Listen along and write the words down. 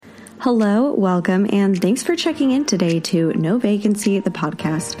Hello, welcome, and thanks for checking in today to No Vacancy, the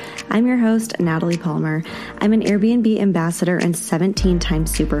podcast. I'm your host, Natalie Palmer. I'm an Airbnb ambassador and 17-time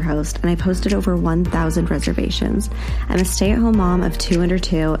superhost, and I've hosted over 1,000 reservations. I'm a stay-at-home mom of 2 under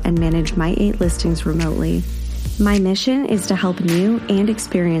 2 and manage my 8 listings remotely. My mission is to help new and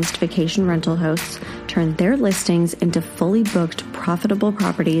experienced vacation rental hosts turn their listings into fully booked, profitable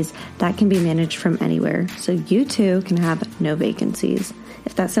properties that can be managed from anywhere, so you too can have no vacancies.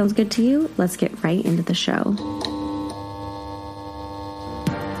 If that sounds good to you, let's get right into the show.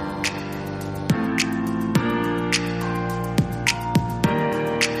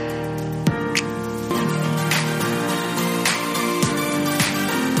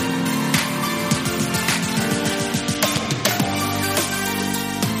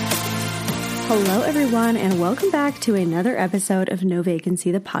 Hello, everyone, and welcome back to another episode of No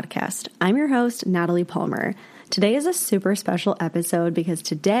Vacancy, the podcast. I'm your host, Natalie Palmer. Today is a super special episode because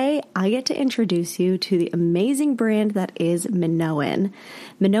today I get to introduce you to the amazing brand that is Minoan.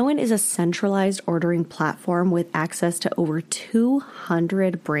 Minoan is a centralized ordering platform with access to over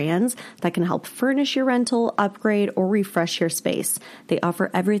 200 brands that can help furnish your rental, upgrade, or refresh your space. They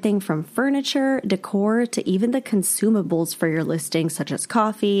offer everything from furniture, decor, to even the consumables for your listing, such as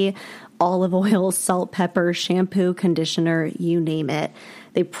coffee, olive oil, salt, pepper, shampoo, conditioner, you name it.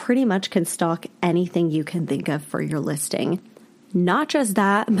 They pretty much can stock anything you can think of for your listing. Not just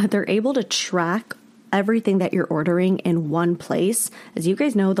that, but they're able to track everything that you're ordering in one place. As you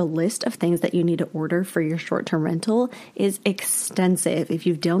guys know, the list of things that you need to order for your short-term rental is extensive. If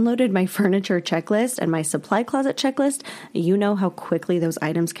you've downloaded my furniture checklist and my supply closet checklist, you know how quickly those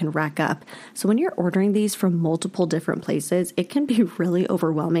items can rack up. So when you're ordering these from multiple different places, it can be really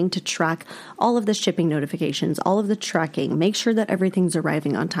overwhelming to track all of the shipping notifications, all of the tracking, make sure that everything's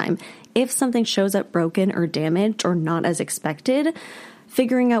arriving on time. If something shows up broken or damaged or not as expected,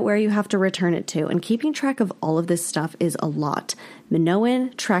 figuring out where you have to return it to, and keeping track of all of this stuff is a lot.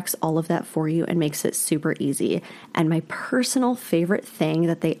 Minoan tracks all of that for you and makes it super easy. And my personal favorite thing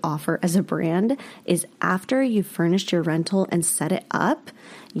that they offer as a brand is after you've furnished your rental and set it up,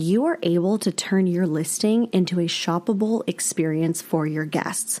 you are able to turn your listing into a shoppable experience for your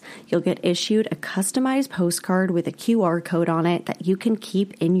guests. You'll get issued a customized postcard with a QR code on it that you can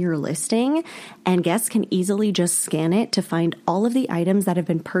keep in your listing, and guests can easily just scan it to find all of the items that have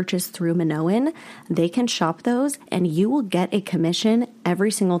been purchased through Minoan. They can shop those, and you will get a commission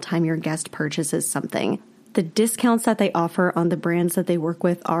every single time your guest purchases something. The discounts that they offer on the brands that they work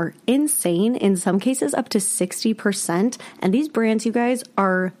with are insane, in some cases up to 60%. And these brands, you guys,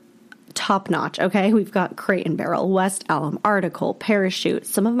 are top notch, okay? We've got Crate and Barrel, West Elm, Article, Parachute,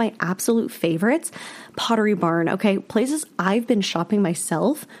 some of my absolute favorites, Pottery Barn, okay? Places I've been shopping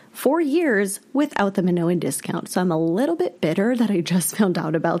myself for years without the Minoan discount. So I'm a little bit bitter that I just found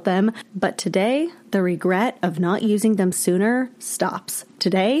out about them. But today, the regret of not using them sooner stops.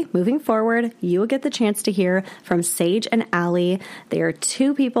 Today, moving forward, you will get the chance to hear from Sage and Allie. They are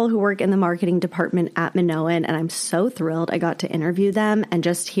 2 people who work in the marketing department at Minoan, and I'm so thrilled I got to interview them and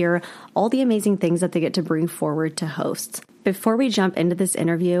just hear all the amazing things that they get to bring forward to hosts. Before we jump into this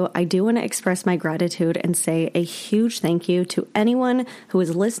interview, I do want to express my gratitude and say a huge thank you to anyone who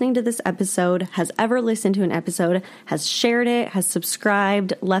is listening to this episode, has ever listened to an episode, has shared it, has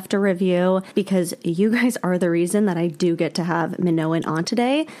subscribed, left a review, because you guys are the reason that I do get to have Minoan on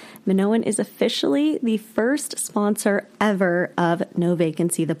today. Minoan is officially the first sponsor ever of No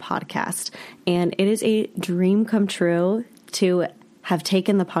Vacancy, the podcast. And it is a dream come true to have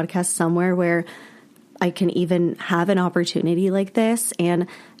taken the podcast somewhere where I can even have an opportunity like this, and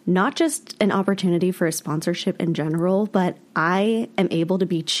not just an opportunity for a sponsorship in general, but I am able to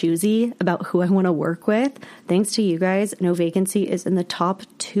be choosy about who I want to work with. Thanks to you guys, No Vacancy is in the top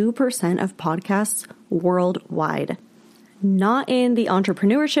 2% of podcasts worldwide. Not in the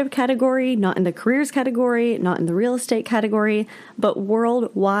entrepreneurship category, not in the careers category, not in the real estate category, but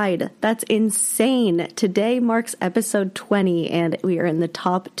worldwide. That's insane. Today marks episode 20, and we are in the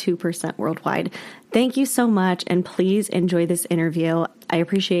top 2% worldwide. Thank you so much, and please enjoy this interview. I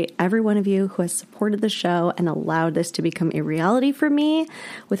appreciate every one of you who has supported the show and allowed this to become a reality for me.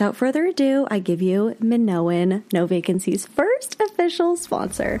 Without further ado, I give you Minoan, No Vacancy's first official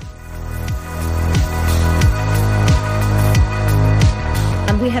sponsor.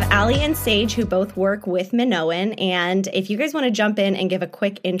 We have Allie and Sage, who both work with Minoan, and if you guys want to jump in and give a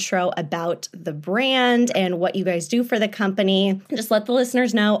quick intro about the brand and what you guys do for the company, just let the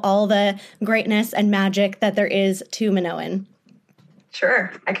listeners know all the greatness and magic that there is to Minoan.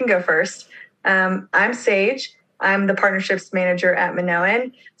 Sure, I can go first. I'm Sage. I'm the partnerships manager at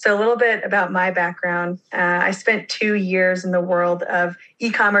Minoan. So a little bit about my background. I spent 2 years in the world of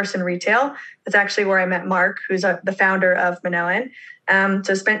e-commerce and retail. That's actually where I met Mark, who's the founder of Minoan.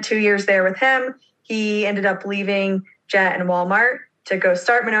 So spent 2 years there with him. He ended up leaving Jet and Walmart to go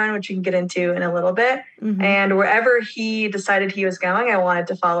start Minoan, which you can get into in a little bit. Mm-hmm. And wherever he decided he was going, I wanted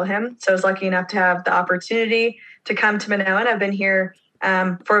to follow him. So I was lucky enough to have the opportunity to come to Minoan. I've been here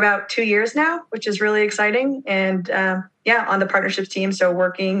for about 2 years now, which is really exciting. And on the partnerships team. So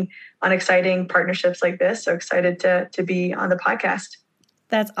working on exciting partnerships like this. So excited to be on the podcast.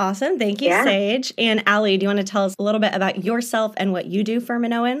 That's awesome. Thank you, Sage. And Allie, do you want to tell us a little bit about yourself and what you do for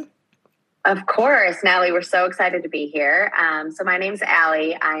Minoan? Of course, Natalie, we're so excited to be here. So my name's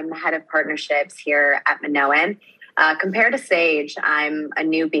Allie. I'm the head of partnerships here at Minoan. Compared to Sage, I'm a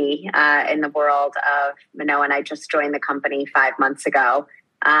newbie in the world of Minoan. I just joined the company 5 months ago.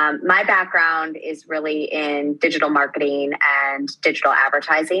 My background is really in digital marketing and digital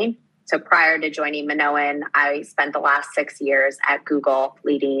advertising. So prior to joining Minoan, I spent the last 6 years at Google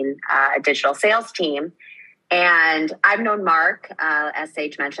leading a digital sales team. And I've known Mark, as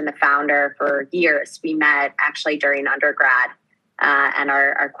Sage mentioned, the founder, for years. We met actually during undergrad and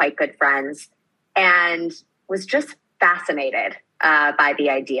are quite good friends, and was just fascinated by the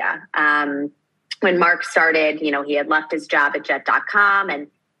idea. When Mark started, he had left his job at jet.com, and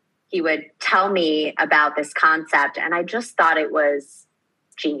he would tell me about this concept, and I just thought it was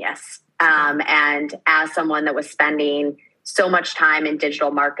genius. And as someone that was spending so much time in digital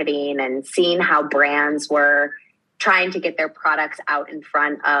marketing and seeing how brands were trying to get their products out in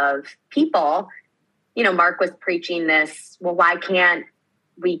front of people, Mark was preaching this, well, why can't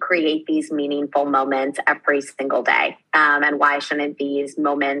we create these meaningful moments every single day? And why shouldn't these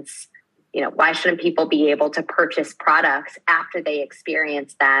moments, why shouldn't people be able to purchase products after they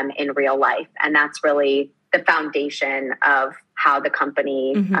experience them in real life? And that's really the foundation of how the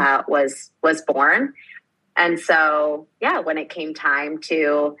company was born. And so, when it came time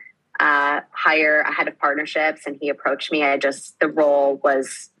to hire a head of partnerships and he approached me, the role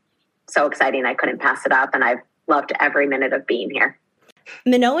was so exciting. I couldn't pass it up, and I've loved every minute of being here.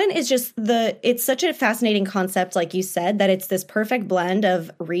 Minoan is it's such a fascinating concept, like you said, that it's this perfect blend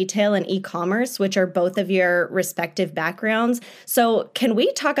of retail and e-commerce, which are both of your respective backgrounds. So can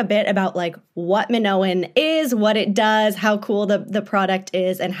we talk a bit about what Minoan is, what it does, how cool the product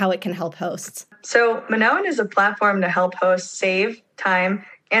is, and how it can help hosts? So Minoan is a platform to help hosts save time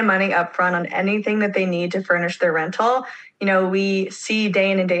and money upfront on anything that they need to furnish their rental. We see day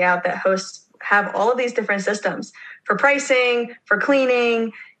in and day out that hosts have all of these different systems for pricing, for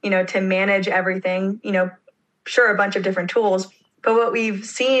cleaning, to manage everything, sure, a bunch of different tools. But what we've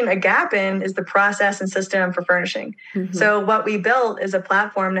seen a gap in is the process and system for furnishing. Mm-hmm. So what we built is a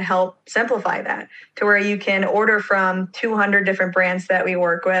platform to help simplify that, to where you can order from 200 different brands that we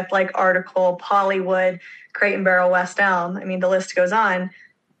work with, like Article, Pollywood, Crate and Barrel, West Elm. I mean, the list goes on,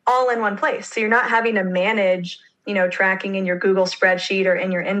 all in one place. So you're not having to manage, tracking in your Google spreadsheet or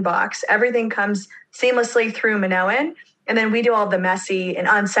in your inbox. Everything comes seamlessly through Minoan. And then we do all the messy and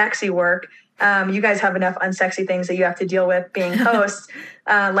unsexy work. You guys have enough unsexy things that you have to deal with being hosts,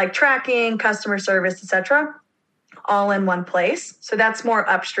 like tracking, customer service, etc., all in one place. So that's more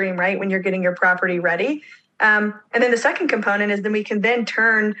upstream, right, when you're getting your property ready. And then the second component is then we can then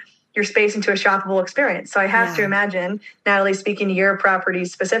turn your space into a shoppable experience. So I have to imagine, Natalie, speaking to your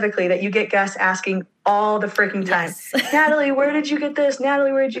properties specifically, that you get guests asking all the freaking time, yes. Natalie, where did you get this?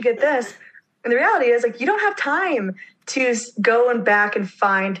 Natalie, where did you get this? And the reality is, you don't have time to go and back and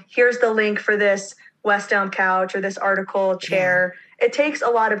find, here's the link for this West Elm couch or this Article chair. Yeah. It takes a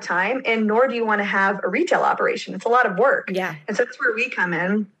lot of time, and nor do you want to have a retail operation. It's a lot of work. Yeah. And so that's where we come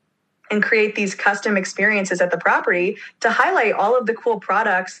in and create these custom experiences at the property to highlight all of the cool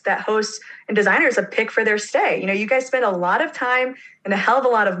products that hosts and designers have picked for their stay. You guys spend a lot of time and a hell of a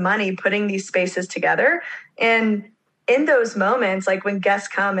lot of money putting these spaces together. And in those moments, like when guests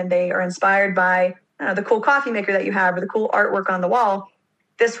come and they are inspired by the cool coffee maker that you have or the cool artwork on the wall,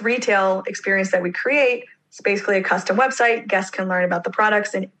 this retail experience that we create is basically a custom website. Guests can learn about the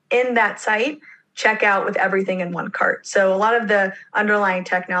products, and in that site, check out with everything in one cart. So a lot of the underlying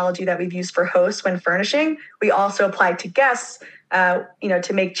technology that we've used for hosts when furnishing, we also apply to guests,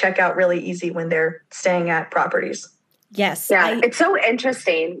 to make checkout really easy when they're staying at properties. Yes. Yeah, it's so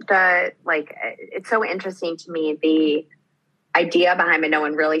interesting it's so interesting to me. The idea behind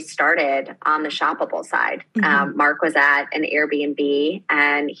Minoan really started on the shoppable side. Mm-hmm. Mark was at an Airbnb,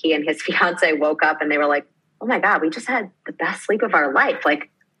 and he and his fiance woke up and they were like, oh my God, we just had the best sleep of our life.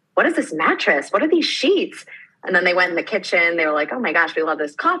 What is this mattress? What are these sheets? And then they went in the kitchen. They were like, oh my gosh, we love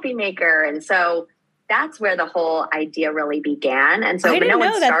this coffee maker. And so that's where the whole idea really began. And so I didn't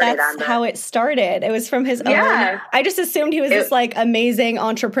know started that's how it started. It was from his own. I just assumed he was this like amazing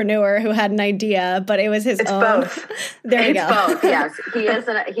entrepreneur who had an idea, but it was his own. Both. There you go. Both. Yes, he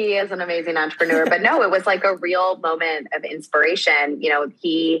is an amazing entrepreneur. But no, it was like a real moment of inspiration. You know,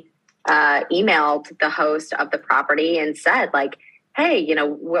 he emailed the host of the property and said, like, hey, you know,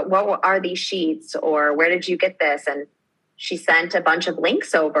 what are these sheets, or where did you get this? And she sent a bunch of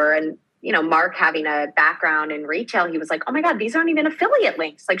links over, and, you know, Mark, having a background in retail, he was like, oh my God, these aren't even affiliate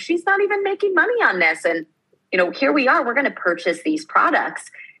links. Like, she's not even making money on this. And, you know, here we are, we're going to purchase these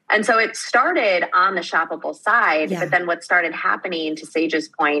products. And so it started on the shoppable side, but then what started happening, to Sage's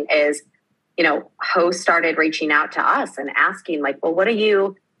point, is, you know, hosts started reaching out to us and asking, like, well, what are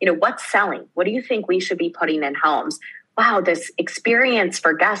you know, what's selling? What do you think we should be putting in homes? Wow, this experience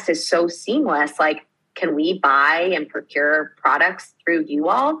for guests is so seamless. Like, can we buy and procure products through you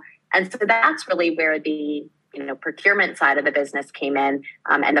all? And so that's really where the, you know, procurement side of the business came in,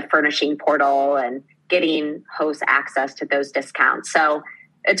 and the furnishing portal and getting hosts access to those discounts. So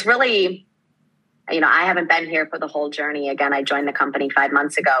it's really, you know, I haven't been here for the whole journey. Again, I joined the company 5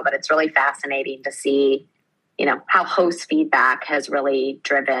 months ago, but it's really fascinating to see, you know, how host feedback has really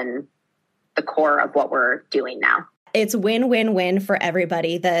driven the core of what we're doing now. It's win-win-win for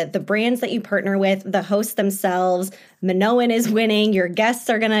everybody. The brands that you partner with, the hosts themselves, Minoan is winning. Your guests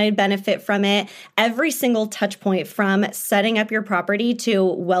are going to benefit from it. Every single touch point, from setting up your property to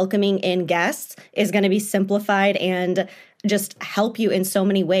welcoming in guests, is going to be simplified and just help you in so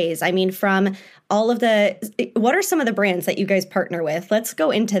many ways. I mean, from all of what are some of the brands that you guys partner with? Let's go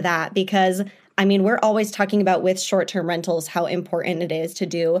into that, because I mean, we're always talking about with short-term rentals how important it is to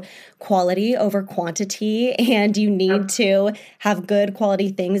do quality over quantity, and you need to have good quality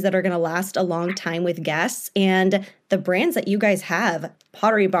things that are going to last a long time with guests. And the brands that you guys have,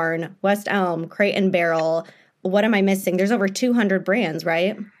 Pottery Barn, West Elm, Crate and Barrel, what am I missing? There's over 200 brands,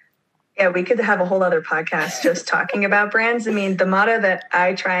 right? Yeah, we could have a whole other podcast just talking about brands. I mean, the motto that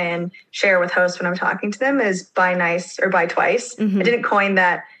I try and share with hosts when I'm talking to them is buy nice or buy twice. I didn't coin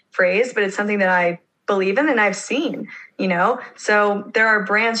that phrase, but it's something that I believe in and I've seen, you know? So there are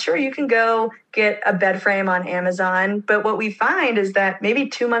brands, sure, you can go get a bed frame on Amazon, but what we find is that maybe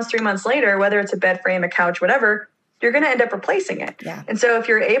 2 months, 3 months later, whether it's a bed frame, a couch, whatever, you're going to end up replacing it. Yeah. And so if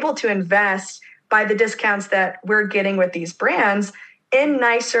you're able to invest by the discounts that we're getting with these brands in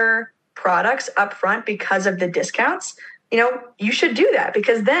nicer products up front because of the discounts, you know, you should do that,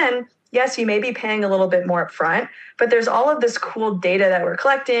 because then, yes, you may be paying a little bit more up front, but there's all of this cool data that we're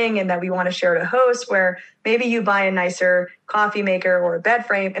collecting and that we want to share to hosts, where maybe you buy a nicer coffee maker or a bed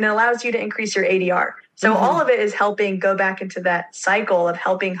frame and it allows you to increase your ADR. So all of it is helping go back into that cycle of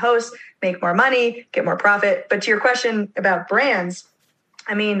helping hosts make more money, get more profit. But to your question about brands,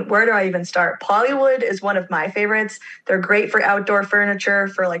 I mean, where do I even start? Pollywood is one of my favorites. They're great for outdoor furniture,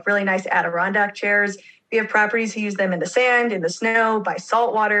 for like really nice Adirondack chairs. We have properties who use them in the sand, in the snow, by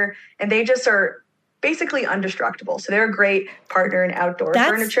salt water, and they just are basically indestructible. So they're a great partner in outdoor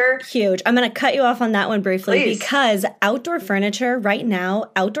furniture. That's huge. I'm going to cut you off on that one briefly. Please. Because outdoor furniture right now,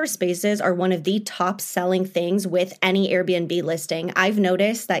 outdoor spaces are one of the top selling things with any Airbnb listing. I've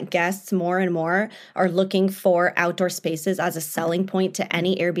noticed that guests more and more are looking for outdoor spaces as a selling point to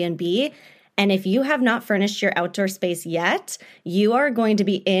any Airbnb. And if you have not furnished your outdoor space yet, you are going to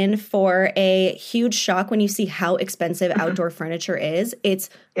be in for a huge shock when you see how expensive outdoor furniture is. It's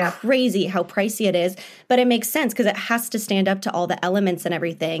crazy how pricey it is, but it makes sense because it has to stand up to all the elements and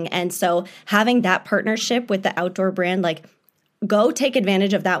everything. And so having that partnership with the outdoor brand, like, go take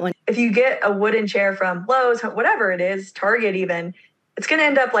advantage of that one. If you get a wooden chair from Lowe's, whatever it is, Target even, it's going to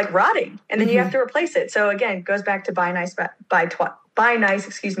end up like rotting, and then you have to replace it. So again, it goes back to buy nice, or buy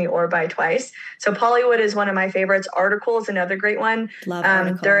twice. So Pollywood is one of my favorites. Article is another great one. Love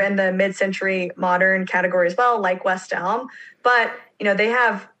Article. They're in the mid-century modern category as well, like West Elm. But, you know, they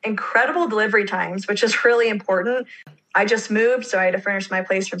have incredible delivery times, which is really important. I just moved, so I had to furnish my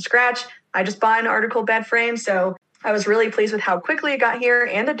place from scratch. I just bought an Article bed frame, so I was really pleased with how quickly it got here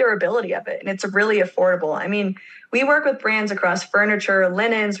and the durability of it. And it's really affordable. I mean, we work with brands across furniture,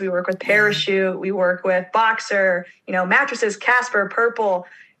 linens. We work with Parachute. We work with Boxer, you know, mattresses, Casper, Purple.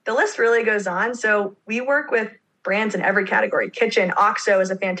 The list really goes on. So we work with brands in every category. Kitchen, OXO is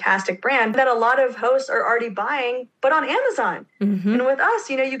a fantastic brand that a lot of hosts are already buying, but on Amazon. And with us,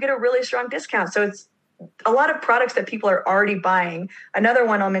 you know, you get a really strong discount. So it's a lot of products that people are already buying. Another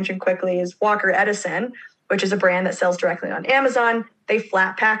one I'll mention quickly is Walker Edison, which is a brand that sells directly on Amazon. They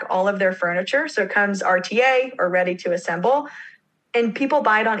flat pack all of their furniture. So it comes RTA or ready to assemble. And people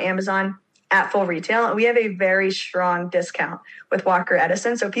buy it on Amazon. at full retail. And we have a very strong discount with Walker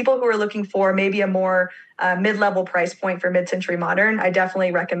Edison. So people who are looking for maybe a more mid-level price point for mid-century modern, I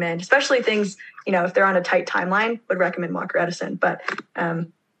definitely recommend, especially things, if they're on a tight timeline, would recommend Walker Edison. But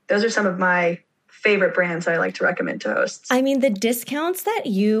those are some of my favorite brands that I like to recommend to hosts. I mean, the discounts that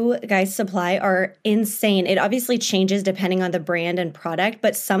you guys supply are insane. It obviously changes depending on the brand and product,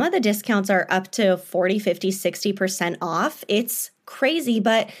 but some of the discounts are up to 40, 50, 60% off. It's crazy,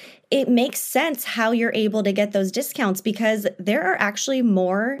 but it makes sense how you're able to get those discounts because there are actually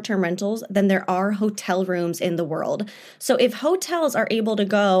more term rentals than there are hotel rooms in the world. So if hotels are able to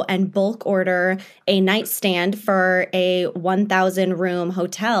go and bulk order a nightstand for a 1,000 room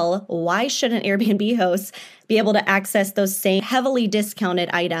hotel, why shouldn't Airbnb hosts be able to access those same heavily discounted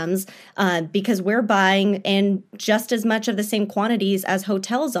items because we're buying in just as much of the same quantities as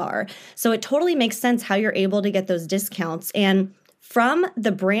hotels are. So it totally makes sense how you're able to get those discounts. And from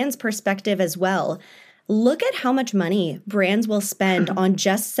the brand's perspective as well, look at how much money brands will spend on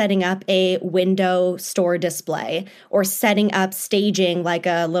just setting up a window store display or setting up staging like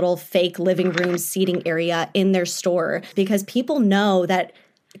a little fake living room seating area in their store because people know that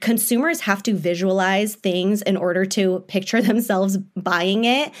consumers have to visualize things in order to picture themselves buying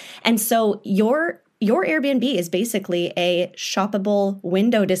it. And so your Airbnb is basically a shoppable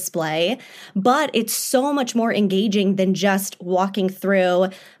window display, but it's so much more engaging than just walking through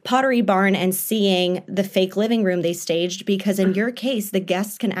Pottery Barn and seeing the fake living room they staged, because in your case, the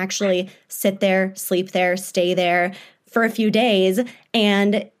guests can actually sit there, sleep there, stay there for a few days,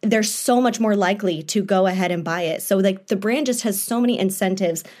 and they're so much more likely to go ahead and buy it. So like the brand just has so many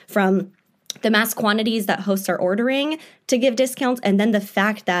incentives from the mass quantities that hosts are ordering to give discounts. And then the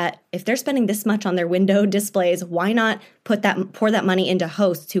fact that if they're spending this much on their window displays, why not pour that money into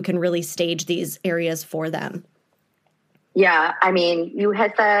hosts who can really stage these areas for them? Yeah, I mean, you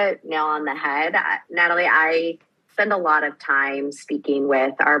hit the nail on the head. Natalie, I spend a lot of time speaking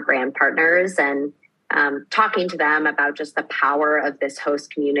with our brand partners and talking to them about just the power of this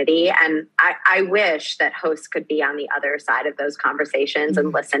host community. And I wish that hosts could be on the other side of those conversations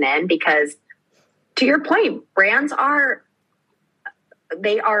and listen in, because to your point, brands are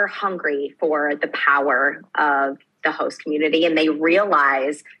hungry for the power of the host community, and they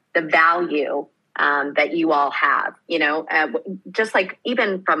realize the value that you all have, just like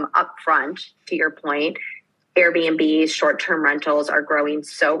even from upfront, to your point, Airbnb's short-term rentals are growing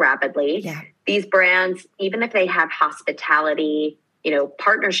so rapidly. Yeah. These brands, even if they have hospitality,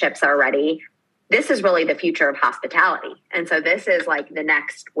 partnerships already, this is really the future of hospitality. And so this is like the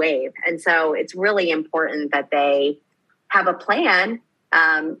next wave. And so it's really important that they have a plan,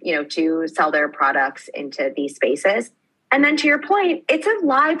 to sell their products into these spaces. And then to your point, it's a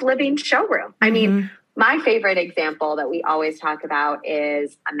live living showroom. I mean, my favorite example that we always talk about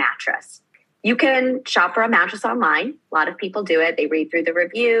is a mattress. You can shop for a mattress online. A lot of people do it. They read through the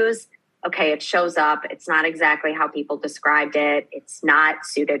reviews. Okay, it shows up. It's not exactly how people described it. It's not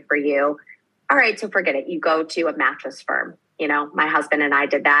suited for you. All right, so forget it. You go to a mattress firm. My husband and I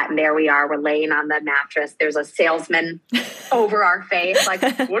did that, and there we are. We're laying on the mattress. There's a salesman over our face, like,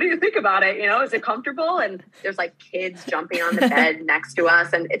 what do you think about it? Is it comfortable? And there's like kids jumping on the bed next to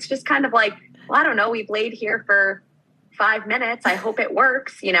us. And it's just kind of like, well, I don't know. We've laid here for 5 minutes. I hope it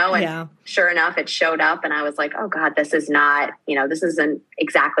works, and Sure enough, it showed up, and I was like, oh God, this isn't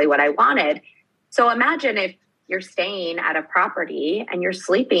exactly what I wanted. So imagine if you're staying at a property and you're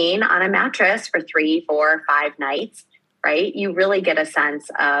sleeping on a mattress for 3, 4, 5 nights, right? You really get a sense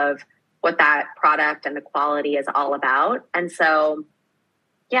of what that product and the quality is all about. And so,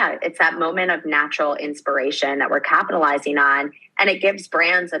 yeah, it's that moment of natural inspiration that we're capitalizing on. And it gives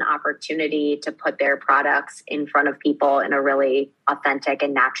brands an opportunity to put their products in front of people in a really authentic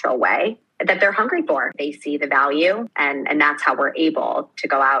and natural way that they're hungry for. They see the value, and that's how we're able to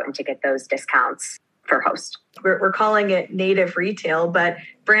go out and to get those discounts for host. We're calling it native retail, but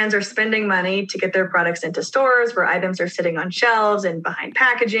brands are spending money to get their products into stores where items are sitting on shelves and behind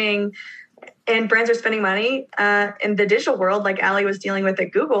packaging. And brands are spending money in the digital world, like Allie was dealing with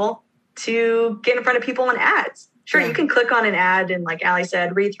at Google, to get in front of people in ads. Sure, you can click on an ad and, like Allie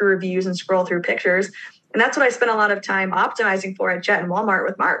said, read through reviews and scroll through pictures. And that's what I spent a lot of time optimizing for at Jet and Walmart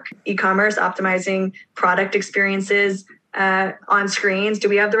with Mark. E-commerce, optimizing product experiences on screens. Do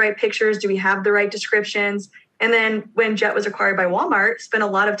we have the right pictures? Do we have the right descriptions? And then when Jet was acquired by Walmart, spent a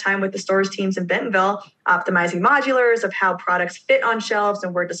lot of time with the stores teams in Bentonville, optimizing modulars of how products fit on shelves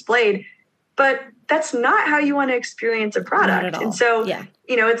and were displayed. But that's not how you want to experience a product. Not at all. And so,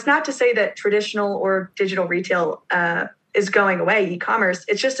 it's not to say that traditional or digital retail is going away, e-commerce.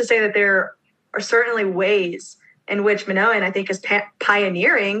 It's just to say that there are certainly ways in which Minoan, I think, is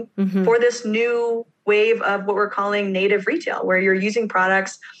pioneering for this new wave of what we're calling native retail, where you're using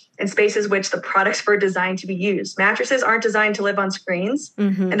products in spaces which the products were designed to be used. Mattresses aren't designed to live on screens,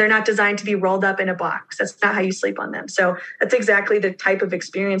 and they're not designed to be rolled up in a box. That's not how you sleep on them. So that's exactly the type of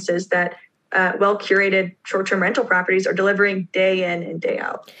experiences that well-curated short-term rental properties are delivering day in and day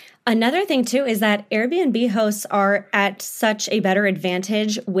out. Another thing, too, is that Airbnb hosts are at such a better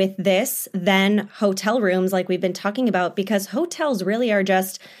advantage with this than hotel rooms like we've been talking about, because hotels really are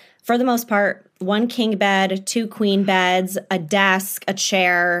just, for the most part, one king bed, 2 queen beds, a desk, a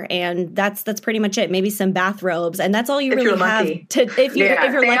chair, and that's pretty much it. Maybe some bathrobes, and that's all you really have. If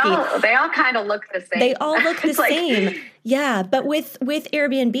you're lucky, they all kind of look the same. They all look the same. Yeah, but with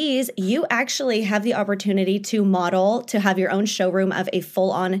Airbnbs, you actually have the opportunity to model, to have your own showroom of a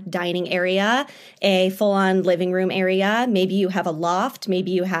full-on dining area, a full-on living room area. Maybe you have a loft.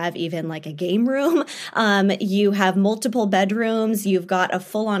 Maybe you have even like a game room. You have multiple bedrooms. You've got a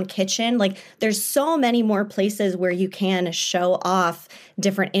full-on kitchen. Like, there's so many more places where you can show off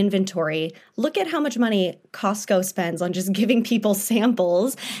different inventory. Look at how much money Costco spends on just giving people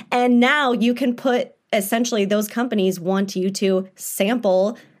samples. And now you can put, essentially, those companies want you to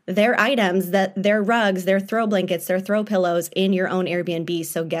sample their items, that their rugs, their throw blankets, their throw pillows in your own Airbnb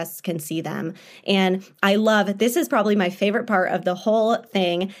so guests can see them. And I love, this is probably my favorite part of the whole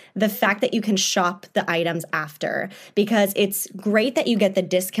thing, the fact that you can shop the items after, because it's great that you get the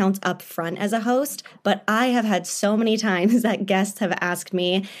discounts up front as a host. But I have had so many times that guests have asked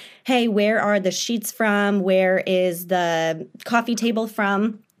me, hey, where are the sheets from? Where is the coffee table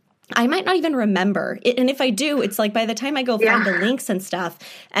from? I might not even remember. And if I do, it's like by the time I go find the links and stuff.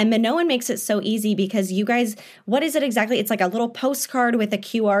 And Minoan makes it so easy because you guys, what is it exactly? It's like a little postcard with a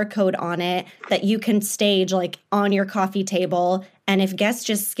QR code on it that you can stage like on your coffee table. And if guests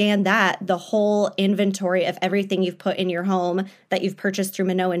just scan that, the whole inventory of everything you've put in your home that you've purchased through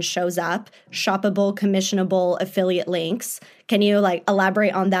Minoan shows up. Shoppable, commissionable affiliate links. Can you like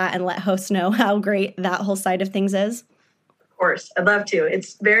elaborate on that and let hosts know how great that whole side of things is? Course. I'd love to.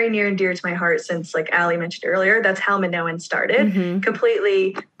 It's very near and dear to my heart since, like Ali mentioned earlier, that's how Minoan started,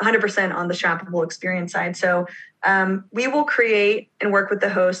 completely 100% on the shoppable experience side. So we will create and work with the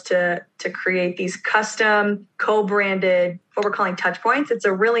host to create these custom co-branded, what we're calling touch points. It's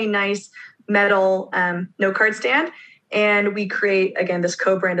a really nice metal note card stand. And we create, again, this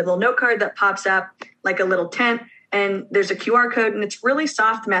co-branded little note card that pops up like a little tent. And there's a QR code, and it's really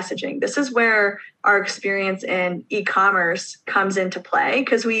soft messaging. This is where our experience in e-commerce comes into play,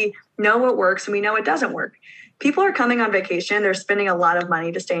 because we know what works and we know what doesn't work. People are coming on vacation. They're spending a lot of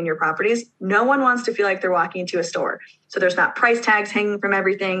money to stay in your properties. No one wants to feel like they're walking into a store. So there's not price tags hanging from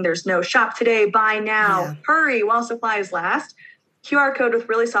everything. There's no shop today, buy now, hurry while supplies last. QR code with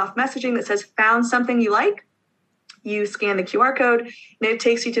really soft messaging that says, found something you like. You scan the QR code, and it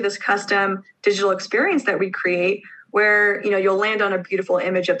takes you to this custom digital experience that we create where, you'll land on a beautiful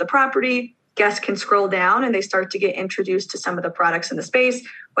image of the property. Guests can scroll down and they start to get introduced to some of the products in the space,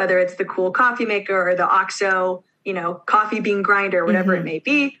 whether it's the cool coffee maker or the OXO, coffee bean grinder, whatever it may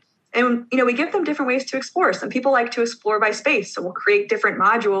be. And, we give them different ways to explore. Some people like to explore by space. So we'll create different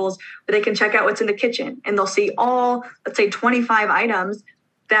modules where they can check out what's in the kitchen, and they'll see all, let's say, 25 items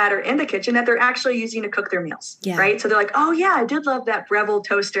that are in the kitchen that they're actually using to cook their meals, right? So they're like, oh yeah, I did love that Breville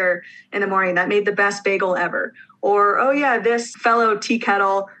toaster in the morning. That made the best bagel ever. Or, oh yeah, this fellow tea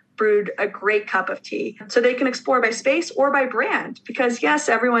kettle brewed a great cup of tea. So they can explore by space or by brand, because yes,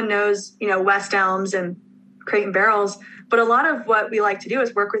 everyone knows, West Elms and Crate and Barrels, but a lot of what we like to do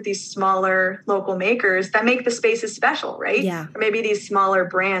is work with these smaller local makers that make the spaces special, right? Yeah. Or maybe these smaller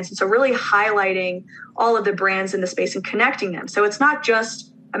brands. And so really highlighting all of the brands in the space and connecting them. So it's not just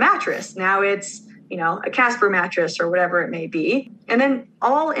a mattress. Now it's, a Casper mattress or whatever it may be. And then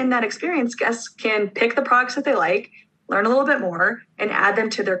all in that experience, guests can pick the products that they like, learn a little bit more, and add them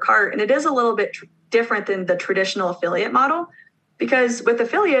to their cart. And it is a little bit different than the traditional affiliate model, because with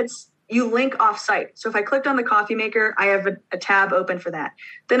affiliates, you link off-site. So if I clicked on the coffee maker, I have a tab open for that.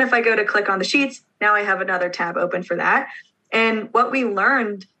 Then if I go to click on the sheets, now I have another tab open for that. And what we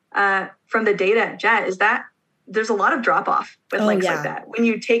learned from the data at Jet is that there's a lot of drop off with links like that. When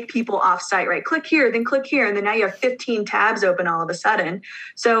you take people off site, right? Click here, and then now you have 15 tabs open all of a sudden.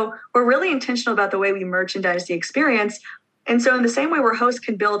 So we're really intentional about the way we merchandise the experience. And so in the same way where hosts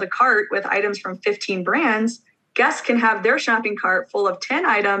can build a cart with items from 15 brands, guests can have their shopping cart full of 10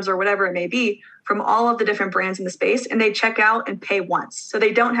 items or whatever it may be from all of the different brands in the space, and they check out and pay once. So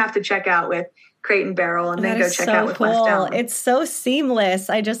they don't have to check out with Crate and Barrel and then go check out with West Elm. It's so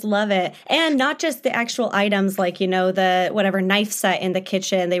seamless. I just love it. And not just the actual items like, the whatever knife set in the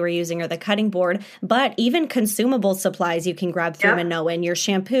kitchen they were using or the cutting board, but even consumable supplies you can grab through Minoan, your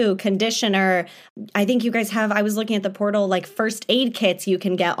shampoo, conditioner. I think you guys have, I was looking at the portal, like first aid kits you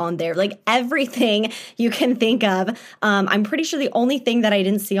can get on there, like everything you can think of. I'm pretty sure the only thing that I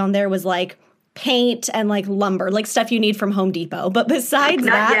didn't see on there was like paint and like lumber, like stuff you need from Home Depot. But besides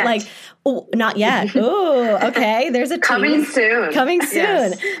not yet. Oh, okay. There's a coming soon.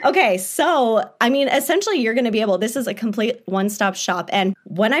 Yes. Okay. So, I mean, essentially you're going to be able, this is a complete one-stop shop. And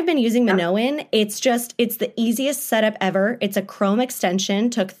when I've been using Minoan, it's the easiest setup ever. It's a Chrome extension,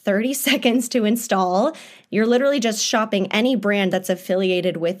 took 30 seconds to install. You're literally just shopping any brand that's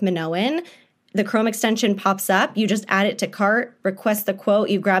affiliated with Minoan. The Chrome extension pops up. You just add it to cart, request the quote,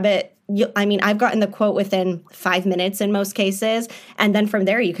 you grab it. I've gotten the quote within 5 minutes in most cases. And then from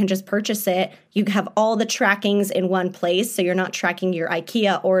there, you can just purchase it. You have all the trackings in one place. So you're not tracking your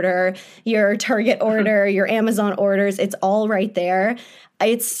IKEA order, your Target order, your Amazon orders. It's all right there.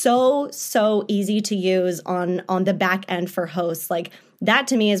 It's so easy to use on the back end for hosts. Like that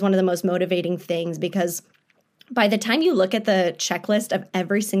to me is one of the most motivating things, because by the time you look at the checklist of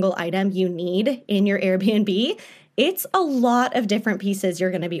every single item you need in your Airbnb, it's a lot of different pieces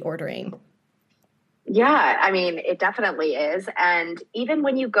you're going to be ordering. Yeah, I mean, it definitely is. And even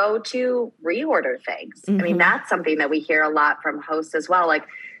when you go to reorder things, I mean, that's something that we hear a lot from hosts as well. Like,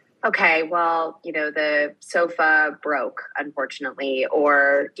 okay, well, the sofa broke, unfortunately,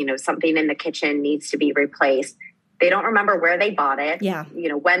 or, something in the kitchen needs to be replaced. They don't remember where they bought it,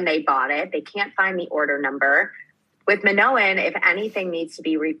 when they bought it. They can't find the order number. With Minoan, if anything needs to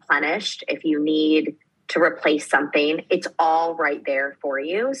be replenished, if you need to replace something, it's all right there for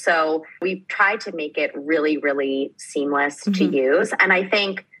you. So we've tried to make it really, really seamless to use. And I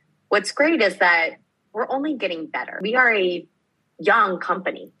think what's great is that we're only getting better. We are a young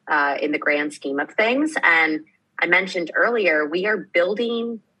company in the grand scheme of things. And I mentioned earlier, we are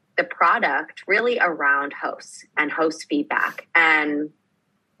building the product really around hosts and host feedback. And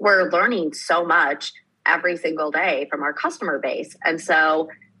we're learning so much every single day from our customer base. And so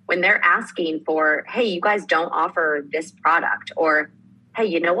when they're asking for, hey, you guys don't offer this product, or,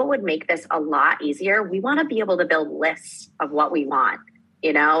 hey, what would make this a lot easier? We want to be able to build lists of what we want,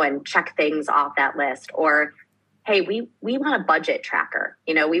 and check things off that list. Or, hey, we want a budget tracker.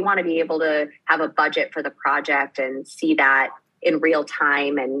 We want to be able to have a budget for the project and see that in real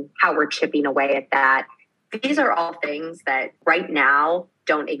time and how we're chipping away at that. These are all things that right now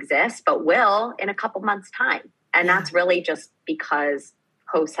don't exist, but will in a couple months' time. And that's really just because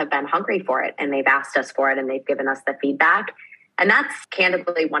hosts have been hungry for it and they've asked us for it and they've given us the feedback. And that's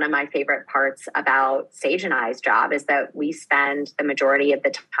candidly one of my favorite parts about Sage and I's job, is that we spend the majority of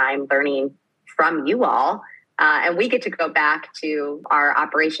the time learning from you all. And we get to go back to our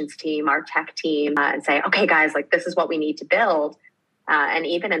operations team, our tech team, and say, okay, guys, like this is what we need to build. And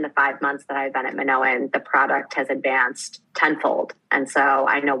even in the 5 months that I've been at Minoan, the product has advanced tenfold. And so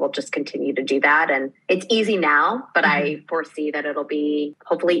I know we'll just continue to do that. And it's easy now, but I foresee that it'll be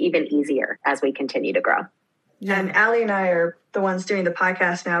hopefully even easier as we continue to grow. Yeah. And Allie and I are the ones doing the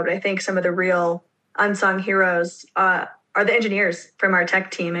podcast now, but I think some of the real unsung heroes are the engineers from our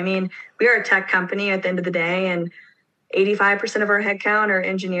tech team. I mean, we are a tech company at the end of the day, and 85% of our headcount are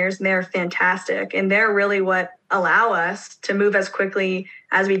engineers, and they're fantastic. And they're really what allow us to move as quickly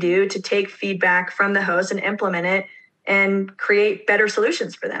as we do, to take feedback from the host and implement it and create better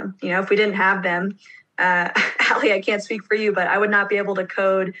solutions for them. If we didn't have them, Allie, I can't speak for you, but I would not be able to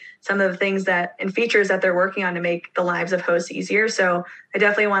code some of the things and features that they're working on to make the lives of hosts easier. So I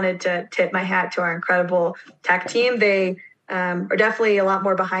definitely wanted to tip my hat to our incredible tech team. They are definitely a lot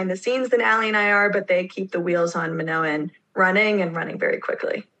more behind the scenes than Allie and I are, but they keep the wheels on Minoan running very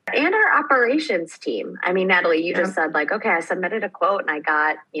quickly. And our operations team. I mean, Natalie, you just said like, okay, I submitted a quote and I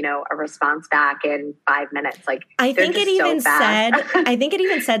got, a response back in 5 minutes. Like, I think it even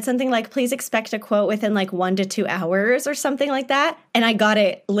said something like, please expect a quote within like 1 to 2 hours or something like that. And I got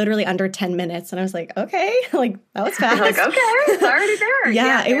it literally under 10 minutes. And I was like, okay, like that was fast. Like, okay, it's already there.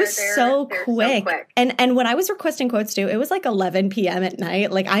 Yeah, it was so quick. And when I was requesting quotes too, it was like 11 p.m. at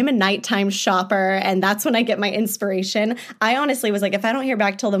night. Like I'm a nighttime shopper and that's when I get my inspiration. I honestly was like, if I don't hear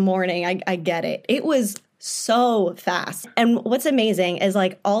back till the morning, I get it. It was so fast. And what's amazing is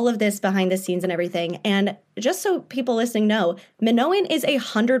like all of this behind the scenes and everything. And just so people listening know, Minoan is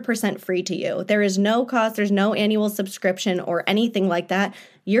 100% free to you. There is no cost. There's no annual subscription or anything like that.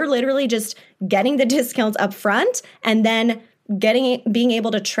 You're literally just getting the discounts up front and then being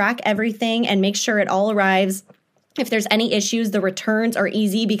able to track everything and make sure it all arrives. If there's any issues, the returns are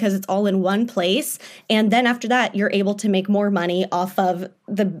easy because it's all in one place. And then after that, you're able to make more money off of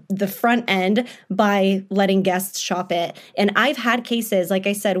the front end by letting guests shop it. And I've had cases, like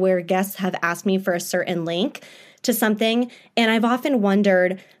I said, where guests have asked me for a certain link to something. And I've often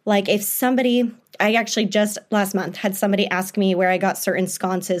wondered, like, if somebody, I actually just last month had somebody ask me where I got certain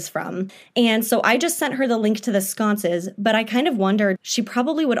sconces from. And so I just sent her the link to the sconces, but I kind of wondered, she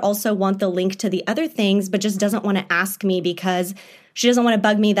probably would also want the link to the other things, but just doesn't want to ask me because she doesn't want to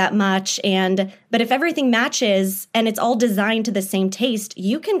bug me that much. But if everything matches and it's all designed to the same taste,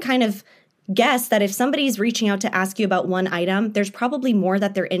 you can kind of guess that if somebody's reaching out to ask you about one item, there's probably more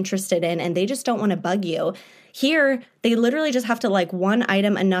that they're interested in and they just don't want to bug you. Here, they literally just have to like one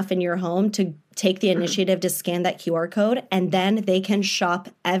item enough in your home to take the initiative to scan that QR code, and then they can shop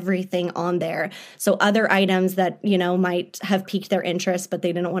everything on there. So other items that, you know, might have piqued their interest, but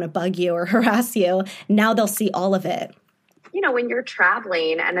they didn't want to bug you or harass you, now they'll see all of it. You know, when you're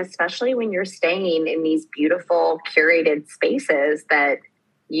traveling, and especially when you're staying in these beautiful curated spaces that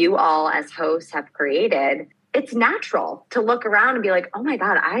you all as hosts have created, it's natural to look around and be like, oh my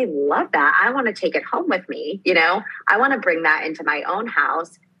God, I love that. I want to take it home with me. You know, I want to bring that into my own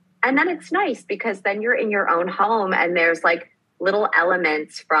house. And then it's nice because then you're in your own home and there's like little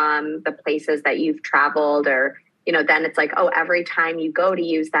elements from the places that you've traveled, or, you know, then it's like, oh, every time you go to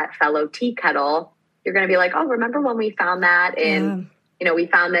use that fellow tea kettle, you're going to be like, oh, remember when we found that in, you know, we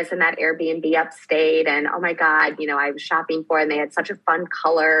found this in that Airbnb upstate, and oh my God, you know, I was shopping for it and they had such a fun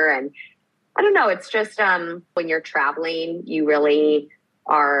color. And I don't know, it's just when you're traveling, you really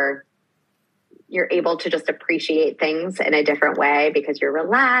are, you're able to just appreciate things in a different way because you're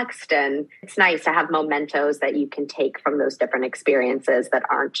relaxed, and it's nice to have mementos that you can take from those different experiences that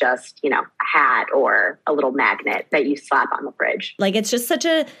aren't just, you know, a hat or a little magnet that you slap on the fridge. Like, it's just such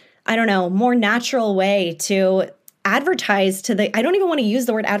a, I don't know, more natural way to advertise to the, I don't even want to use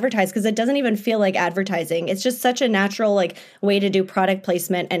the word advertise because it doesn't even feel like advertising. It's just such a natural like way to do product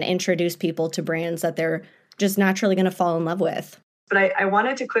placement and introduce people to brands that they're just naturally going to fall in love with. But I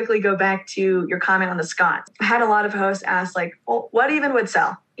wanted to quickly go back to your comment on the sconce. I had a lot of hosts ask like, well, what even would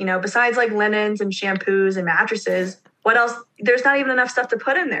sell? You know, besides like linens and shampoos and mattresses, what else? There's not even enough stuff to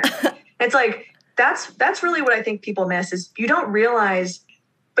put in there. It's like, that's really what I think people miss is you don't realize.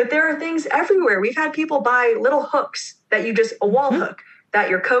 But there are things everywhere. We've had people buy little hooks that you just, a wall hook that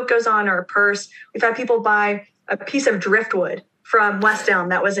your coat goes on, or a purse. We've had people buy a piece of driftwood from West Elm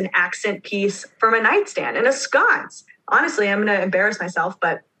that was an accent piece from a nightstand, and a sconce. Honestly, I'm going to embarrass myself,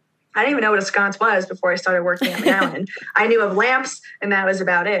 but I didn't even know what a sconce was before I started working at Minoan. I knew of lamps, and that was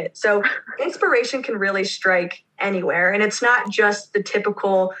about it. So inspiration can really strike anywhere. And it's not just the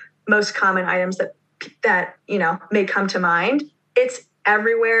typical, most common items that you know, may come to mind. It's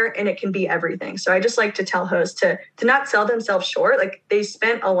everywhere, and it can be everything. So I just like to tell hosts to not sell themselves short. Like, they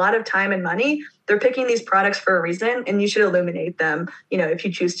spent a lot of time and money. They're picking these products for a reason, and you should illuminate them, you know, if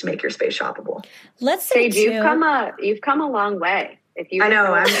you choose to make your space shoppable. Let's say Sage, you've come a long way. If you I know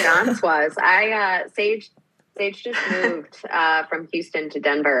what John's was. Sage just moved from Houston to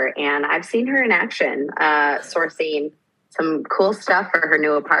Denver, and I've seen her in action sourcing some cool stuff for her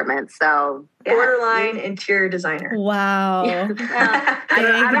new apartment. So borderline interior designer. Wow.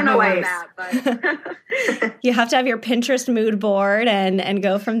 I don't know why that, but you have to have your Pinterest mood board and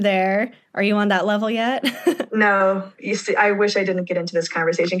go from there. Are you on that level yet? No, you see, I wish I didn't get into this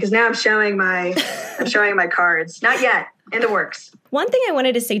conversation because now I'm showing my cards. Not yet. In the works. One thing I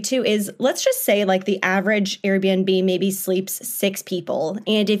wanted to say too is, let's just say like the average Airbnb maybe sleeps 6 people.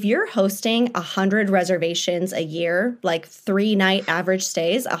 And if you're hosting 100 reservations a year, like 3-night average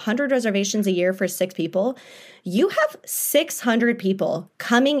stays, 100 reservations a year for 6 people, you have 600 people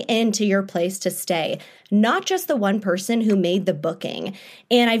coming into your place to stay, not just the one person who made the booking.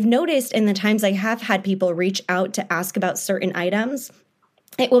 And I've noticed in the times I have had people reach out to ask about certain items,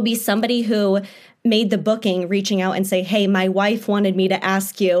 it will be somebody who made the booking reaching out and say, hey, my wife wanted me to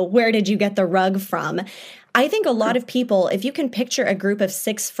ask you, where did you get the rug from? I think a lot of people, if you can picture a group of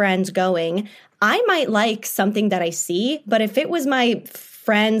 6 friends going, I might like something that I see, but if it was my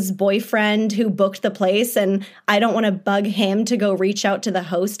friend's boyfriend who booked the place and I don't want to bug him to go reach out to the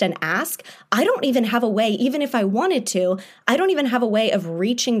host and ask, I don't even have a way, even if I wanted to, I don't even have a way of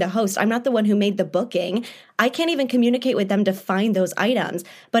reaching the host. I'm not the one who made the booking. I can't even communicate with them to find those items.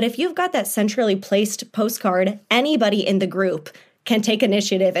 But if you've got that centrally placed postcard, anybody in the group can take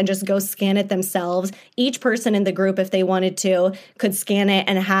initiative and just go scan it themselves. Each person in the group, if they wanted to, could scan it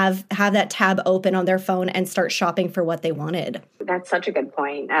and have that tab open on their phone and start shopping for what they wanted. That's such a good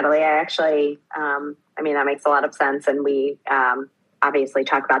point, Natalie. I I mean, that makes a lot of sense. And we obviously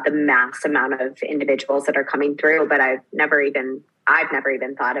talk about the mass amount of individuals that are coming through, but I've never even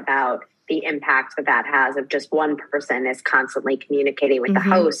thought about the impact that has of just one person is constantly communicating with the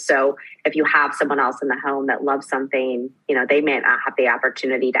host. So if you have someone else in the home that loves something, they may not have the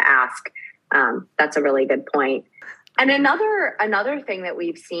opportunity to ask. That's a really good point. And another thing that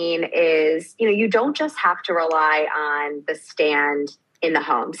we've seen is, you don't just have to rely on the stand in the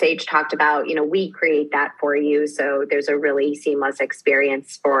home. Sage talked about, we create that for you. So there's a really seamless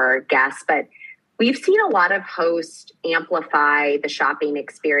experience for guests, but we've seen a lot of hosts amplify the shopping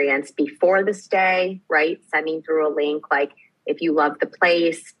experience before the stay, right? Sending through a link like, if you love the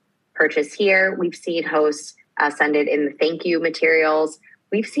place, purchase here. We've seen hosts send it in the thank you materials.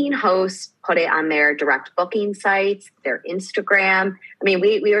 We've seen hosts put it on their direct booking sites, their Instagram. I mean,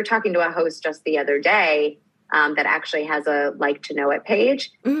 we were talking to a host just the other day that actually has a like to know it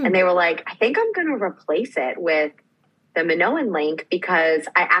page. And they were like, I think I'm going to replace it with the Minoan link because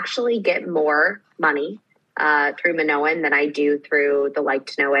I actually get more money through Minoan than I do through the like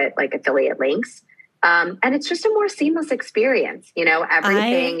to know it, like affiliate links. And it's just a more seamless experience.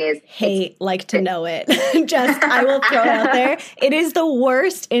 Everything like to know it. I will throw it out there. It is the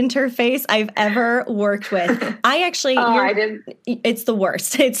worst interface I've ever worked with. It's the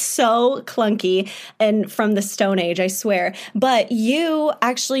worst. It's so clunky and from the Stone Age, I swear. But you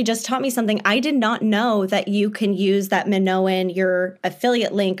actually just taught me something. I did not know that you can use that Minoan, your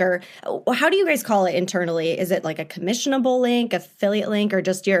affiliate link, or how do you guys call it internally? Is it like a commissionable link, affiliate link, or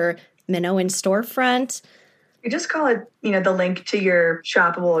just your Minoan storefront? We just call it, the link to your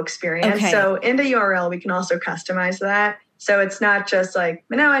shoppable experience. Okay. So in the URL, we can also customize that. So it's not just like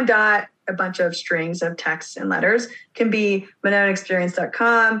Minoan dot, a bunch of strings of text and letters. It can be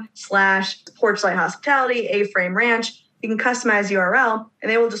minoanexperience.com/porchlight hospitality, A-frame ranch. You can customize the URL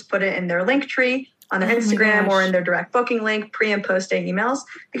and they will just put it in their link tree on their Instagram or in their direct booking link, pre and post day emails.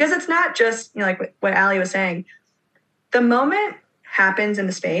 Because it's not just, like what Allie was saying, the moment happens in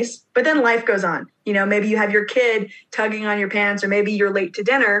the space, but then life goes on. Maybe you have your kid tugging on your pants, or maybe you're late to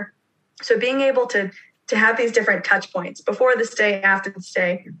dinner. So being able to have these different touch points before the stay, after the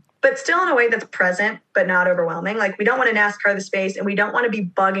stay, but still in a way that's present, but not overwhelming. Like, we don't want to NASCAR the space, and we don't want to be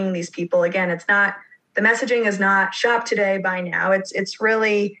bugging these people. Again, it's not, the messaging is not shop today, buy now. It's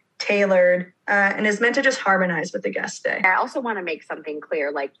really tailored and is meant to just harmonize with the guest stay. I also want to make something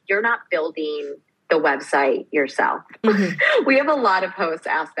clear. Like, you're not building the website yourself. We have a lot of hosts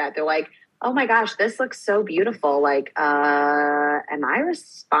ask that. They're like, oh my gosh, this looks so beautiful. Like, am I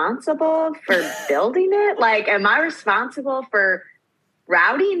responsible for building it? Like, am I responsible for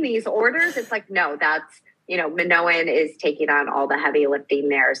routing these orders? It's like, no, that's, Minoan is taking on all the heavy lifting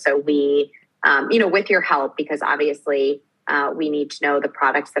there. So we, with your help, because obviously we need to know the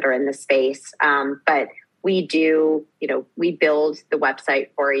products that are in the space. But we do, we build the website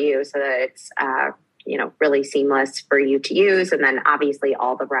for you so that it's, really seamless for you to use. And then obviously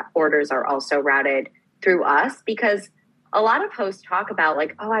all the orders are also routed through us, because a lot of hosts talk about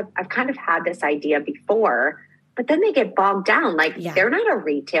like, oh, I've kind of had this idea before, but then they get bogged down. Like, they're not a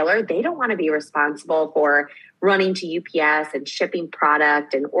retailer. They don't want to be responsible for running to UPS and shipping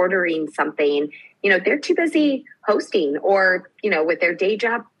product and ordering something. They're too busy hosting or, with their day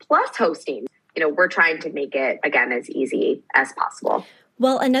job plus hosting. We're trying to make it, again, as easy as possible.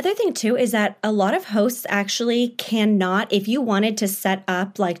 Well, another thing too is that a lot of hosts actually cannot, if you wanted to set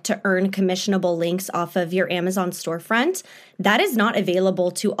up like to earn commissionable links off of your Amazon storefront, that is not available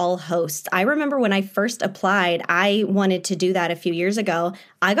to all hosts. I remember when I first applied, I wanted to do that a few years ago.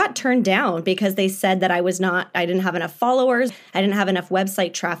 I got turned down because they said that I didn't have enough followers. I didn't have enough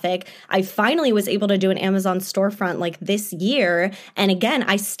website traffic. I finally was able to do an Amazon storefront like this year. And again,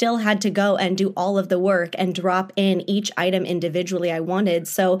 I still had to go and do all of the work and drop in each item individually I wanted.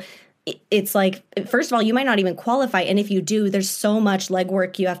 So it's like, first of all, you might not even qualify. And if you do, there's so much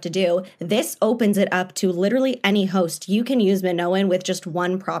legwork you have to do. This opens it up to literally any host. You can use Minoan with just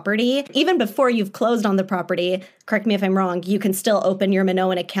one property. Even before you've closed on the property, correct me if I'm wrong, you can still open your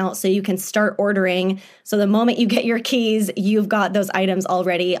Minoan account so you can start ordering. So the moment you get your keys, you've got those items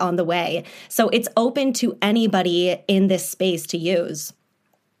already on the way. So it's open to anybody in this space to use.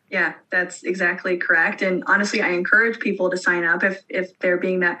 Yeah, that's exactly correct. And honestly, I encourage people to sign up if they're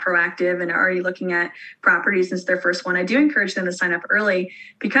being that proactive and are already looking at properties since their first one. I do encourage them to sign up early,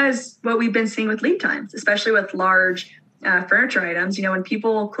 because what we've been seeing with lead times, especially with large furniture items, when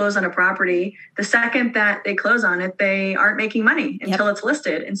people close on a property, the second that they close on it, they aren't making money until it's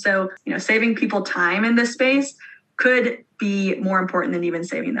listed. And so, saving people time in this space could be more important than even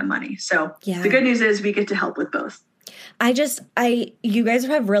saving them money. So the good news is we get to help with both. you guys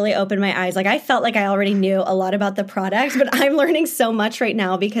have really opened my eyes. Like, I felt like I already knew a lot about the product, but I'm learning so much right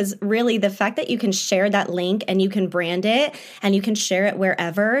now, because really the fact that you can share that link and you can brand it and you can share it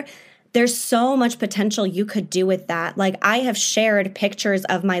wherever, there's so much potential you could do with that. Like, I have shared pictures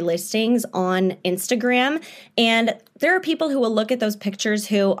of my listings on Instagram, and there are people who will look at those pictures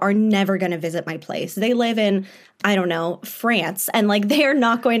who are never going to visit my place. They live in, I don't know, France, and like, they are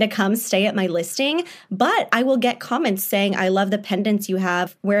not going to come stay at my listing, but I will get comments saying, I love the pendants you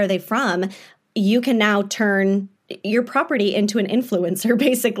have. Where are they from? You can now turn your property into an influencer,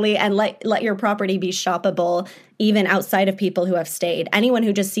 basically, and let your property be shoppable even outside of people who have stayed. Anyone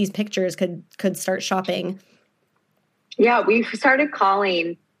who just sees pictures could start shopping. Yeah, we've started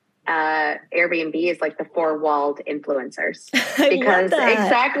calling Airbnbs like the four-walled influencers, because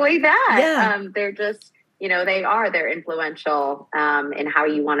exactly that. Yeah. They're just, they're influential in how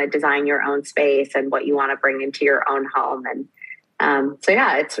you want to design your own space and what you want to bring into your own home. And so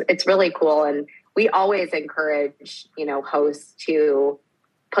yeah, it's really cool. And we always encourage, hosts to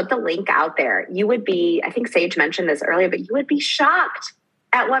put the link out there. You would be, I think Sage mentioned this earlier, but you would be shocked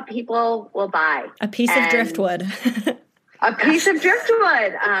at what people will buy. A piece of driftwood. A piece of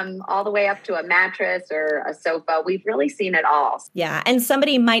driftwood, all the way up to a mattress or a sofa. We've really seen it all. Yeah. And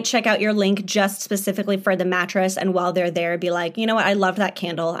somebody might check out your link just specifically for the mattress. And while they're there, be like, you know what? I love that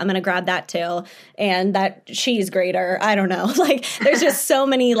candle. I'm going to grab that too. And that cheese grater. I don't know. Like, there's just so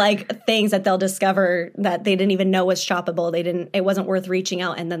many like things that they'll discover that they didn't even know was shoppable. It wasn't worth reaching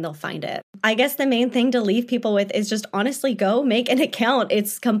out, and then they'll find it. I guess the main thing to leave people with is just honestly go make an account.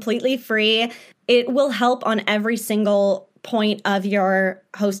 It's completely free. It will help on every single point of your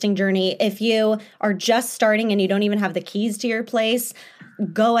hosting journey. If you are just starting and you don't even have the keys to your place,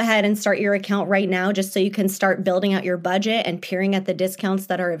 go ahead and start your account right now, just so you can start building out your budget and peering at the discounts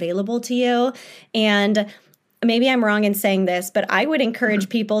that are available to you. And maybe I'm wrong in saying this, but I would encourage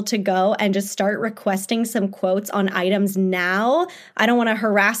people to go and just start requesting some quotes on items now. I don't want to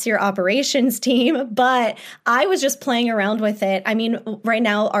harass your operations team, but I was just playing around with it. I mean, right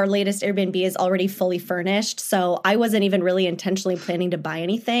now, our latest Airbnb is already fully furnished, so I wasn't even really intentionally planning to buy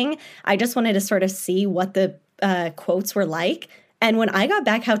anything. I just wanted to sort of see what the quotes were like. And when I got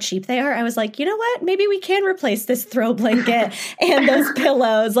back how cheap they are, I was like, you know what? Maybe we can replace this throw blanket and those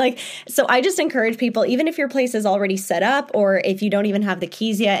pillows. Like, so I just encourage people, even if your place is already set up, or if you don't even have the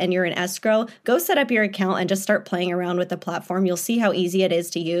keys yet and you're in escrow, go set up your account and just start playing around with the platform. You'll see how easy it is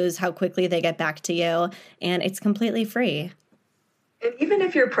to use, how quickly they get back to you, and it's completely free. And even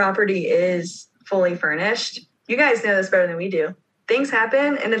if your property is fully furnished, you guys know this better than we do. Things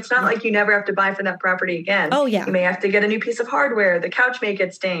happen, and it's not like you never have to buy from that property again. Oh, yeah. You may have to get a new piece of hardware. The couch may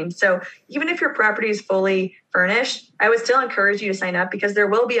get stained. So even if your property is fully furnished, I would still encourage you to sign up, because there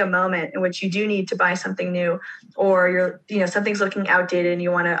will be a moment in which you do need to buy something new, or something's looking outdated and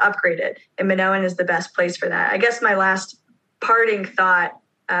you want to upgrade it. And Minoan is the best place for that. I guess my last parting thought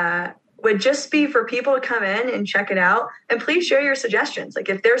would just be for people to come in and check it out, and please share your suggestions. Like,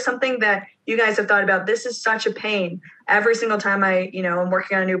 if there's something that you guys have thought about, this is such a pain. Every single time I'm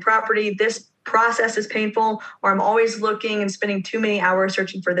working on a new property, this process is painful, or I'm always looking and spending too many hours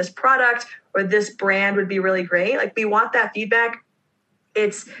searching for this product, or this brand would be really great. Like, we want that feedback.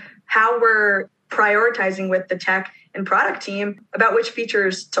 It's how we're prioritizing with the tech and product team about which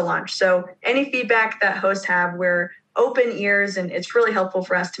features to launch. So any feedback that hosts have, we're open ears, and it's really helpful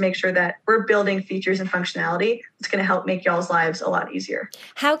for us to make sure that we're building features and functionality that's going to help make y'all's lives a lot easier.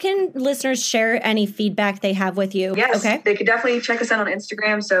 How can listeners share any feedback they have with you? Yes, okay. They could definitely check us out on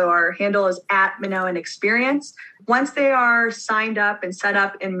Instagram. So our handle is @Minoan_Experience. Once they are signed up and set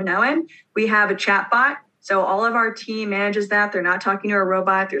up in Minoan, we have a chat bot. So all of our team manages that. They're not talking to a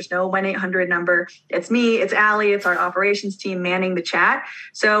robot. There's no 1-800 number. It's me, it's Allie, it's our operations team manning the chat.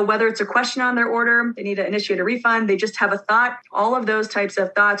 So whether it's a question on their order, they need to initiate a refund, they just have a thought, all of those types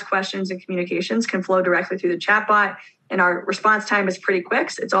of thoughts, questions, and communications can flow directly through the chat bot. And our response time is pretty quick.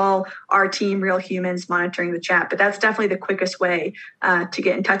 So it's all our team, real humans monitoring the chat. But that's definitely the quickest way to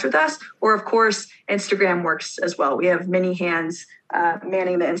get in touch with us. Or, of course, Instagram works as well. We have many hands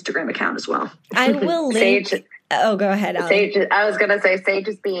manning the Instagram account as well. I will link. Sage, oh, go ahead, Allie. Sage, I was going to say, Sage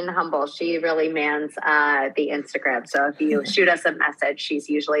is being humble. She really mans the Instagram. So if you shoot us a message, she's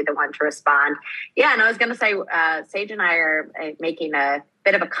usually the one to respond. Yeah, and I was going to say, Sage and I are making a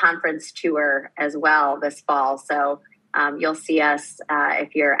bit of a conference tour as well this fall. So you'll see us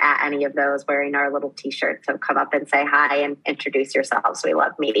if you're at any of those wearing our little T-shirts. So come up and say hi and introduce yourselves. We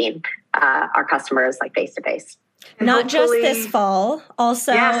love meeting our customers like face to face. Not just this fall,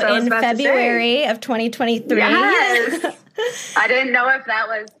 also in February of 2023. Yes. I didn't know if that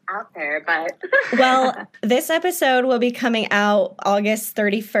was out there, but. Well, this episode will be coming out August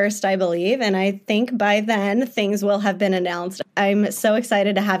 31st, I believe. And I think by then things will have been announced. I'm so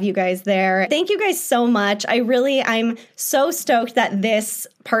excited to have you guys there. Thank you guys so much. I'm so stoked that this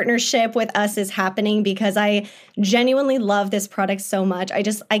partnership with us is happening because I genuinely love this product so much.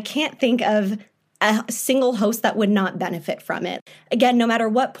 I can't think of a single host that would not benefit from it. Again, no matter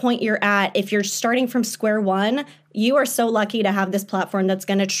what point you're at, if you're starting from square one, you are so lucky to have this platform that's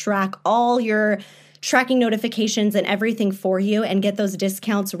going to track all your tracking notifications and everything for you and get those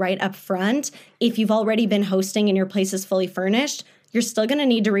discounts right up front. If you've already been hosting and your place is fully furnished, you're still going to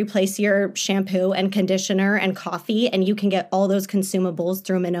need to replace your shampoo and conditioner and coffee, and you can get all those consumables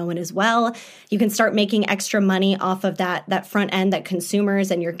through Minoan as well. You can start making extra money off of that front end that consumers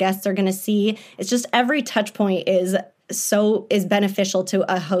and your guests are going to see. It's just every touch point is beneficial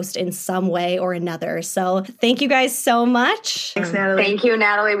to a host in some way or another. So thank you guys so much. Thanks, Natalie. Thank you,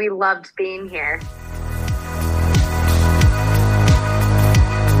 Natalie. We loved being here.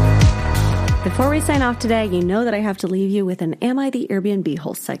 Before we sign off today, you know that I have to leave you with an Am I the Airbnb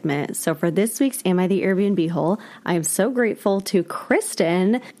Hole segment. So for this week's Am I the Airbnb Hole, I am so grateful to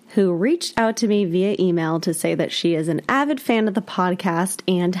Kristen, who reached out to me via email to say that she is an avid fan of the podcast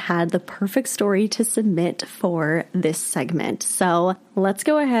and had the perfect story to submit for this segment. So let's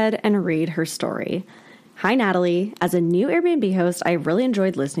go ahead and read her story. Hi, Natalie. As a new Airbnb host, I really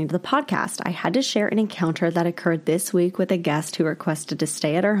enjoyed listening to the podcast. I had to share an encounter that occurred this week with a guest who requested to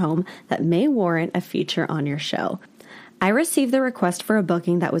stay at our home that may warrant a feature on your show. I received the request for a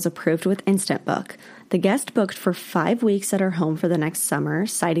booking that was approved with Instant Book. The guest booked for 5 weeks at our home for the next summer,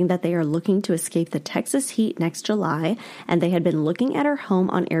 citing that they are looking to escape the Texas heat next July, and they had been looking at our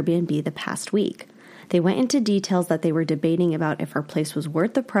home on Airbnb the past week. They went into details that they were debating about if our place was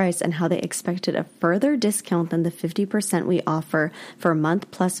worth the price and how they expected a further discount than the 50% we offer for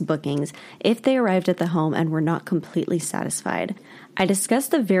month-plus bookings if they arrived at the home and were not completely satisfied. I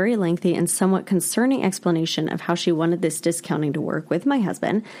discussed the very lengthy and somewhat concerning explanation of how she wanted this discounting to work with my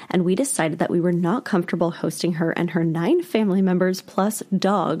husband, and we decided that we were not comfortable hosting her and her 9 family members plus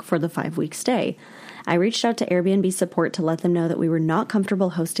dog for the 5-week stay. I reached out to Airbnb support to let them know that we were not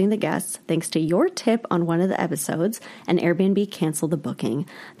comfortable hosting the guests thanks to your tip on one of the episodes, and Airbnb canceled the booking.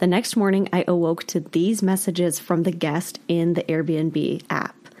 The next morning, I awoke to these messages from the guest in the Airbnb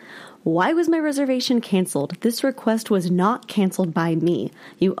app. Why was my reservation canceled? This request was not canceled by me.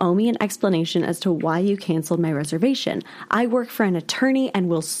 You owe me an explanation as to why you canceled my reservation. I work for an attorney and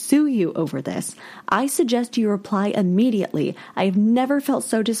will sue you over this. I suggest you reply immediately. I have never felt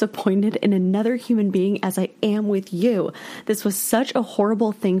so disappointed in another human being as I am with you. This was such a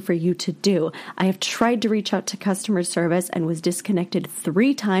horrible thing for you to do. I have tried to reach out to customer service and was disconnected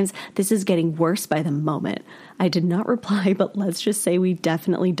 3 times. This is getting worse by the moment. I did not reply, but let's just say we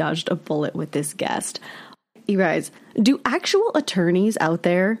definitely dodged a bullet with this guest. You guys, do actual attorneys out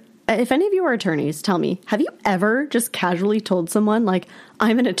there, if any of you are attorneys, tell me, have you ever just casually told someone, like,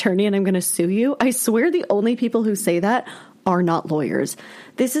 I'm an attorney and I'm going to sue you? I swear the only people who say that are not lawyers.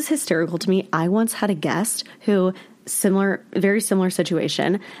 This is hysterical to me. I once had a guest who, very similar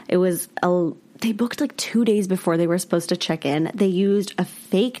situation. They booked like 2 days before they were supposed to check in. They used a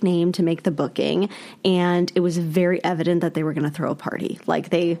fake name to make the booking, and it was very evident that they were going to throw a party. Like,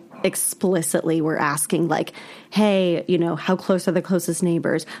 they explicitly were asking, like, hey, how close are the closest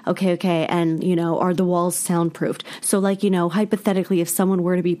neighbors? Okay. And, are the walls soundproofed? So, like, hypothetically, if someone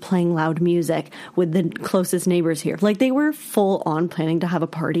were to be playing loud music with the closest neighbors here, like, they were full on planning to have a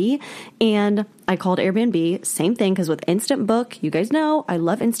party. And I called Airbnb, same thing, because with Instant Book, you guys know I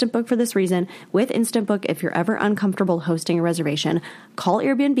love Instant Book for this reason. With Instant Book, if you're ever uncomfortable hosting a reservation, call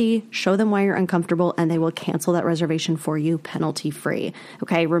Airbnb, show them why you're uncomfortable, and they will cancel that reservation for you penalty free.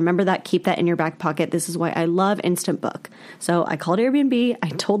 Okay, remember that, keep that in your back pocket. This is why I love Instant Book. So I called Airbnb, I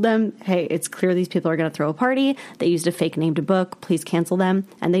told them, hey, it's clear these people are going to throw a party. They used a fake name to book, please cancel them.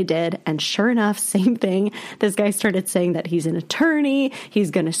 And they did. And sure enough, same thing. This guy started saying that he's an attorney,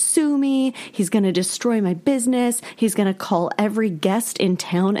 he's going to sue me, he's going to destroy my business, he's going to call every guest in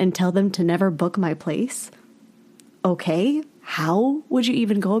town and tell them to never book my place. Okay, how would you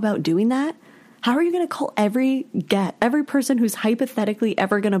even go about doing that? How are you going to call every person who's hypothetically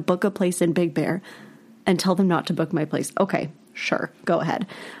ever going to book a place in Big Bear and tell them not to book my place? Okay, sure, go ahead.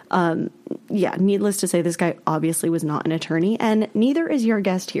 Needless to say, this guy obviously was not an attorney, and neither is your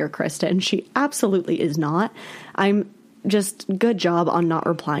guest here, Kristen. She absolutely is not. I'm just good job on not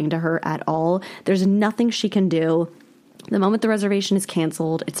replying to her at all. There's nothing she can do. The moment the reservation is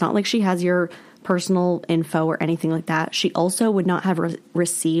canceled, it's not like she has your personal info or anything like that. She also would not have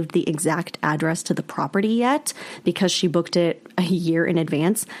received the exact address to the property yet because she booked it a year in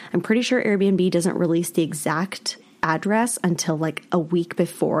advance. I'm pretty sure Airbnb doesn't release the exact address until like a week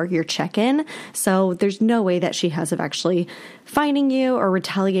before your check-in. So there's no way that she has of actually finding you or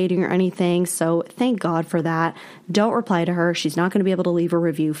retaliating or anything. So thank God for that. Don't reply to her. She's not going to be able to leave a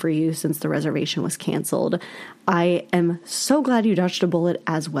review for you since the reservation was canceled. I am so glad you dodged a bullet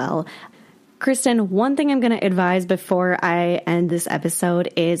as well. Kristen, one thing I'm going to advise before I end this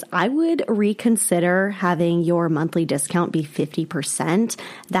episode is I would reconsider having your monthly discount be 50%.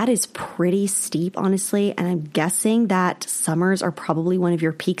 That is pretty steep, honestly, and I'm guessing that summers are probably one of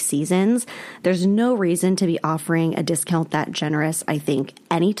your peak seasons. There's no reason to be offering a discount that generous, I think,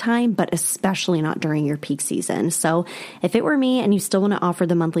 anytime, but especially not during your peak season. So if it were me and you still want to offer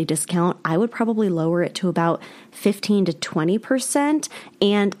the monthly discount, I would probably lower it to about 15 to 20%,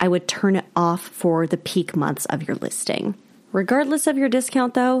 and I would turn it off for the peak months of your listing. Regardless of your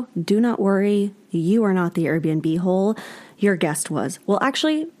discount though, do not worry. You are not the Airbnb hole. Your guest was. Well,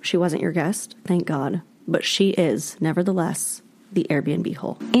 actually, she wasn't your guest, thank God, but she is, nevertheless, the Airbnb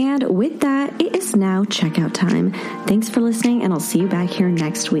hole. And with that, it is now checkout time. Thanks for listening, and I'll see you back here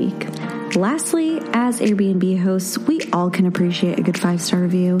next week. Lastly, as Airbnb hosts, we all can appreciate a good 5-star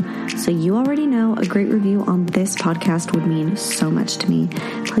review. So you already know a great review on this podcast would mean so much to me.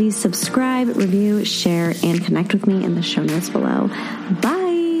 Please subscribe, review, share, and connect with me in the show notes below. Bye.